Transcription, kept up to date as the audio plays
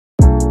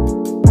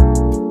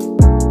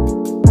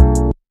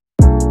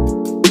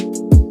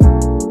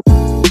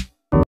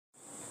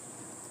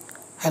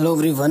Hello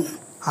everyone,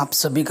 आप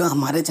सभी का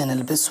हमारे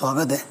चैनल पे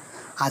स्वागत है।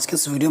 आज के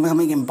इस वीडियो में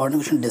हम एक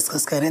इम्पॉर्टेंट क्वेश्चन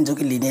डिस्कस कर रहे हैं जो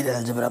कि लीनियर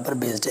अलजेब्रा पर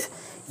बेस्ड है।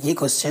 ये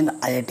question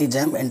IIT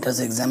jam entrance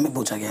exam में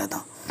पूछा गया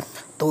था।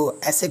 तो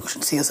ऐसे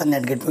क्वेश्चन सीएसआर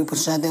नेट गेट में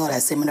पूछ जाते हैं और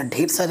ऐसे मैंने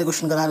ढेर सारे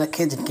क्वेश्चन करा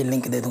रखे हैं जिनकी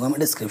लिंक दे दूंगा मैं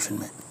डिस्क्रिप्शन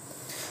में।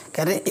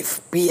 कह रहे if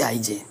P I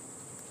J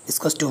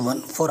equals to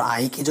 1 for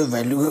I की जो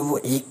वैल्यू है वो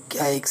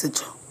एक से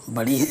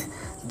बड़ी है,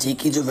 जे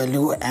की जो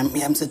वैल्यू वो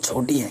एम से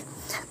छोटी है,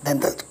 then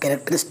the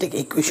characteristic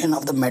equation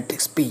of the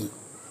matrix P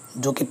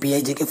जो कि पी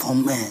आई जे के फॉर्म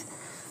में है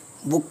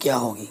वो क्या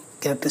होगी,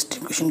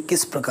 कैरेक्टरिस्टिक इक्वेशन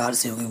किस प्रकार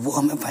से होगी वो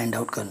हमें फाइंड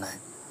आउट करना है।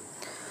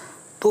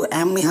 तो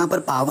m यहाँ पर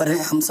पावर है,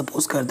 हम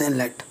सपोज करते हैं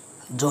लेट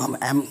जो हम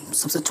m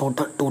सबसे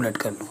छोटा 2 लेट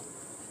कर लूँ,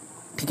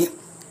 ठीक है।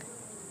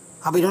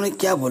 अब इन्होंने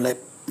क्या बोला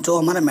है, जो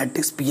हमारा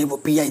मैट्रिक्स पी है वो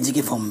पी आई जे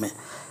के फॉर्म में,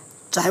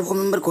 चाहे वो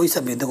मेंबर कोई सा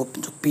भी, देखो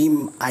जो पी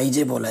आई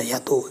जे बोला है या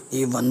तो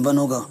ए 1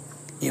 होगा,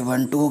 ए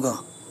 1 होगा,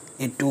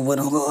 ए 2 1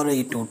 होगा और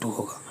ए 2 2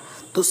 होगा।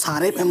 तो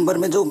सारे मेंबर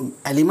में जो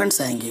एलिमेंट्स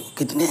आएंगे वो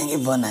कितने आएंगे,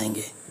 1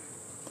 आएंगे,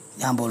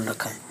 यहाँ बोल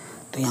रखा है।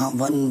 तो यहाँ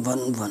 1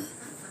 1 1।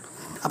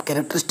 अब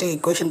कैरेक्टरिस्टिक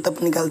इक्वेशन तब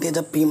निकालती है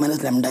जब p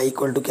minus lambda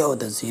equal to क्या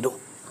होता है 0,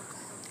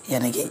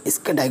 यानी कि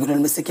इसके डायगोनल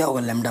में से क्या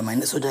होगा, लेमडा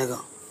माइनस हो जाएगा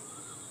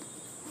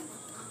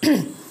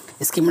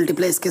इसकी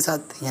मल्टीप्लाई इसके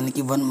साथ, यानी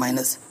कि 1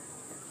 माइनस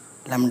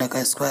लेमडा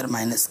का स्क्वायर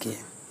माइनस के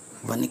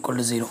 1 इक्वल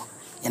टू 0,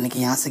 यानी कि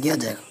यहाँ से क्या आ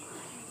जाएगा,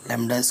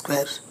 लेमडा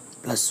स्क्वायर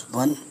प्लस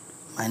 1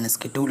 माइनस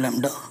के 2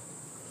 लेमडा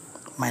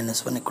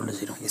माइनस 1 इक्वल टू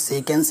 0। इससे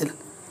कैंसिल,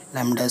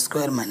 लेमडा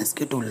स्क्वायर माइनस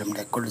के 2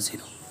 लेमडा इक्वल टू 0।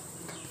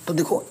 तो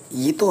देखो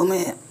ये तो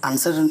हमें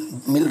आंसर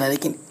मिल रहा है,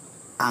 लेकिन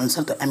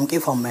आंसर तो m के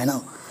फॉर्म में है ना।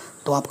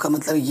 तो आपका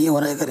मतलब ये हो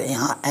रहा है, अगर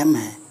यहाँ m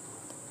है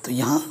तो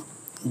यहाँ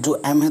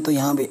जो m है तो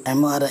यहाँ भी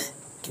m आ रहा है,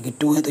 क्योंकि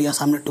 2 है तो यहाँ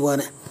सामने 2 आ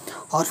रहा है,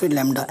 और फिर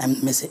लेमडा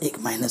m में से एक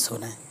माइनस हो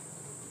रहा है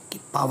कि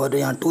पावर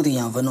यहाँ 2 थी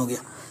यहाँ 1 हो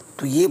गया।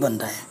 तो ये बन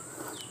रहा है,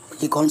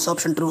 ये कौन सा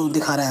ऑप्शन ट्रू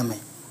दिखा रहा है हमें,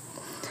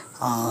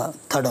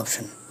 थर्ड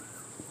ऑप्शन।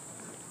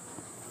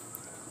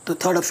 तो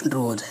थर्ड ऑप्शन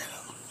ट्रू हो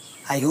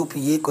जाएगा। आई होप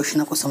ये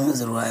क्वेश्चन आपको समझ में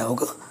ज़रूर आया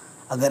होगा।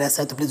 अगर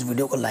ऐसा है तो प्लीज़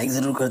वीडियो को लाइक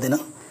ज़रूर कर देना,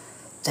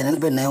 चैनल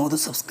पे नए हो तो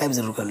सब्सक्राइब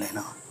ज़रूर कर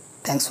लेना।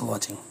 Thanks for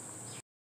watching.